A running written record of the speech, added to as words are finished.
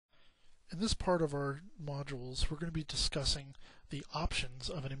In this part of our modules, we're going to be discussing the options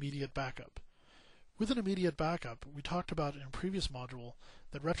of an immediate backup. With an immediate backup, we talked about in a previous module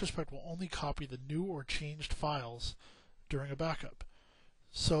that Retrospect will only copy the new or changed files during a backup.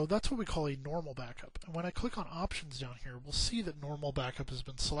 So that's what we call a normal backup. And when I click on options down here, we'll see that normal backup has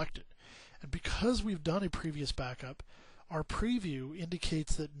been selected. And because we've done a previous backup, our preview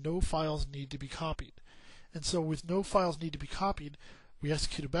indicates that no files need to be copied. And so with no files need to be copied, we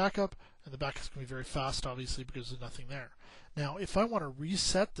execute a backup, and the backup's going to be very fast, obviously, because there's nothing there. Now, if I want to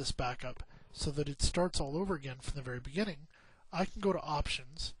reset this backup so that it starts all over again from the very beginning, I can go to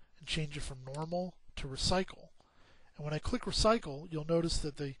Options and change it from Normal to Recycle. And when I click Recycle, you'll notice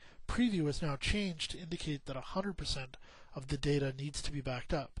that the preview has now changed to indicate that 100% of the data needs to be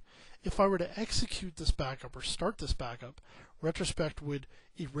backed up. If I were to execute this backup or start this backup, Retrospect would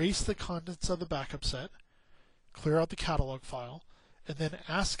erase the contents of the backup set, clear out the catalog file, and then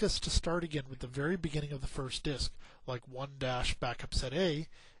ask us to start again with the very beginning of the first disk, like 1-backup set A,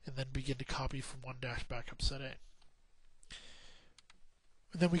 and then begin to copy from 1-backup set A.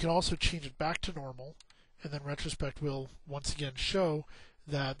 And then we can also change it back to normal, and then Retrospect will once again show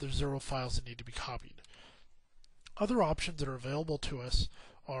that there's 0 files that need to be copied. Other options that are available to us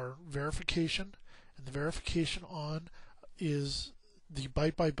are verification, and the verification on is the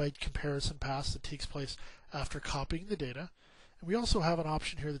byte-by-byte comparison pass that takes place after copying the data. And we also have an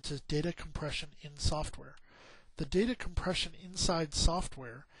option here that says data compression in software. The data compression inside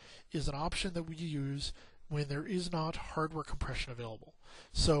software is an option that we use when there is not hardware compression available.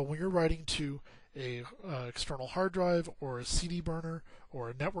 So when you're writing to a external hard drive or a CD burner or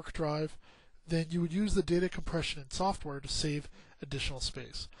a network drive, then you would use the data compression in software to save additional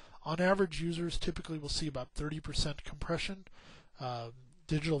space. On average, users typically will see about 30% compression.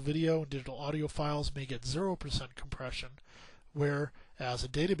 Digital video and digital audio files may get 0% compression, whereas a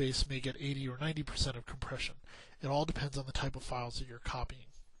database may get 80 or 90% of compression. It all depends on the type of files that you're copying.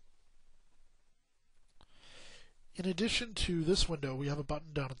 In addition to this window, we have a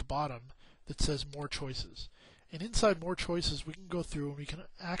button down at the bottom that says More Choices. And inside More Choices, we can go through and we can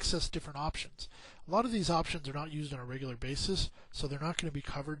access different options. A lot of these options are not used on a regular basis, so they're not going to be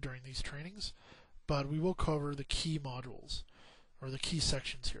covered during these trainings, but we will cover the key modules, or the key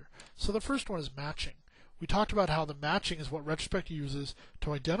sections here. So the first one is matching. We talked about how the matching is what Retrospect uses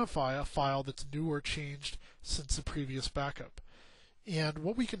to identify a file that's new or changed since the previous backup. And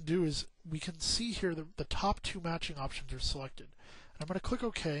what we can do is we can see here the top 2 matching options are selected. And I'm going to click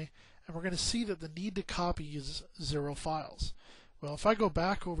OK, and we're going to see that the need to copy is 0 files. Well, if I go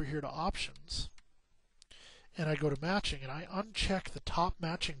back over here to Options, and I go to Matching, and I uncheck the top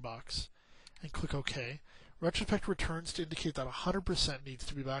matching box and click OK, Retrospect returns to indicate that 100% needs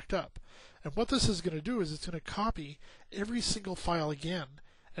to be backed up. And what this is going to do is it's going to copy every single file again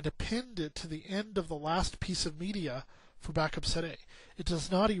and append it to the end of the last piece of media for backup set A. It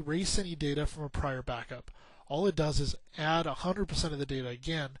does not erase any data from a prior backup. All it does is add 100% of the data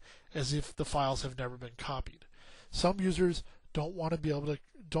again as if the files have never been copied. Some users don't want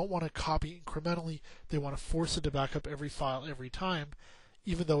to copy incrementally. They want to force it to back up every file every time,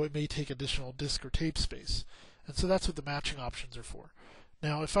 even though it may take additional disk or tape space. And so that's what the matching options are for.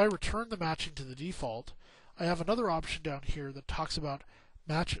 Now, if I return the matching to the default, I have another option down here that talks about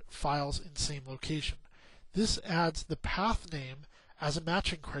match files in same location. This adds the path name as a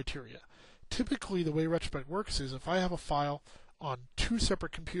matching criteria. Typically, the way Retrospect works is if I have a file on 2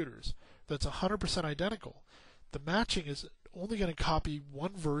 separate computers that's 100% identical, the matching is only going to copy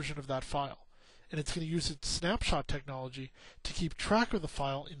one version of that file. And it's going to use its snapshot technology to keep track of the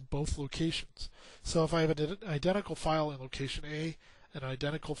file in both locations. So if I have an identical file in location A and an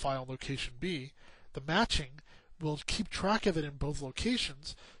identical file in location B, the matching will keep track of it in both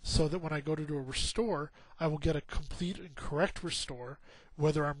locations so that when I go to do a restore, I will get a complete and correct restore,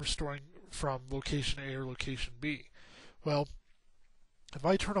 whether I'm restoring from location A or location B. Well, if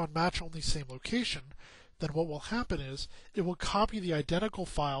I turn on match only same location, then what will happen is it will copy the identical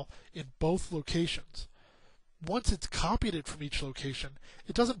file in both locations. Once it's copied it from each location,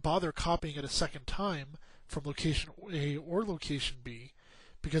 it doesn't bother copying it a second time from location A or location B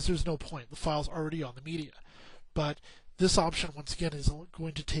because there's no point. The file's already on the media. But this option, once again, is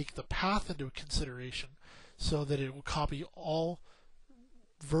going to take the path into consideration so that it will copy all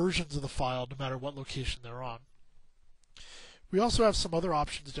versions of the file no matter what location they're on. We also have some other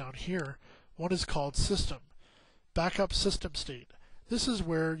options down here. One is called System, Backup System State. This is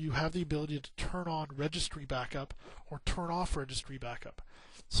where you have the ability to turn on registry backup or turn off registry backup.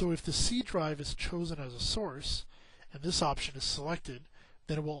 So if the C drive is chosen as a source and this option is selected,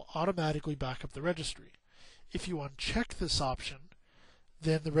 then it will automatically back up the registry. If you uncheck this option,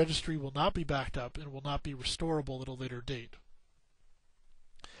 then the registry will not be backed up and will not be restorable at a later date.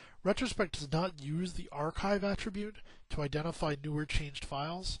 Retrospect does not use the archive attribute to identify new or changed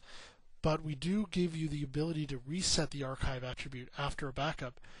files, but we do give you the ability to reset the archive attribute after a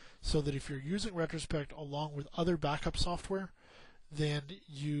backup, so that if you're using Retrospect along with other backup software, then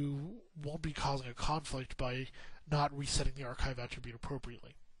you won't be causing a conflict by not resetting the archive attribute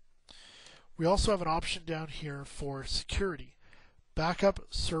appropriately. We also have an option down here for security, backup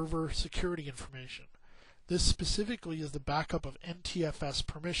server security information. This specifically is the backup of NTFS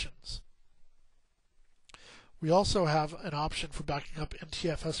permissions. We also have an option for backing up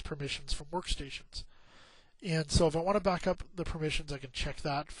NTFS permissions from workstations. And so if I want to back up the permissions, I can check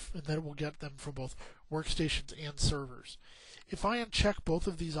that, and then we'll get them from both workstations and servers. If I uncheck both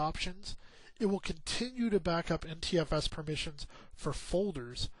of these options, it will continue to back up NTFS permissions for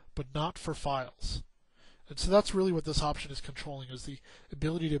folders, but not for files. And so that's really what this option is controlling, is the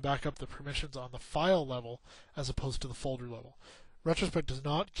ability to back up the permissions on the file level as opposed to the folder level. Retrospect does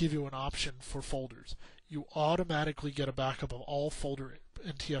not give you an option for folders. You automatically get a backup of all folder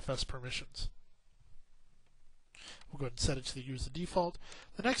NTFS permissions. We'll go ahead and set it to use the default.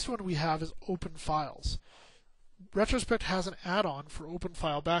 The next one we have is Open Files. Retrospect has an add-on for Open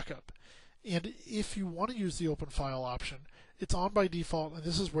File Backup. And if you want to use the Open File option, it's on by default, and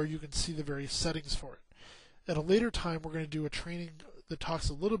this is where you can see the various settings for it. At a later time, we're going to do a training that talks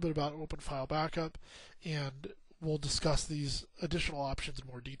a little bit about Open File Backup, and we'll discuss these additional options in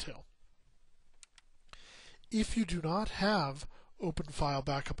more detail. If you do not have Open File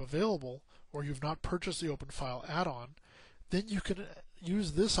Backup available, or you've not purchased the Open File add-on, then you can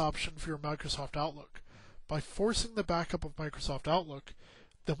use this option for your Microsoft Outlook. By forcing the backup of Microsoft Outlook,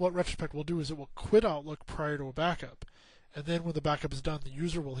 then what Retrospect will do is it will quit Outlook prior to a backup. And then when the backup is done, the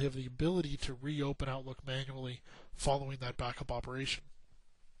user will have the ability to reopen Outlook manually following that backup operation.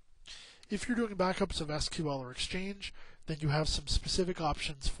 If you're doing backups of SQL or Exchange, then you have some specific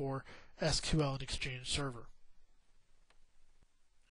options for SQL and Exchange Server.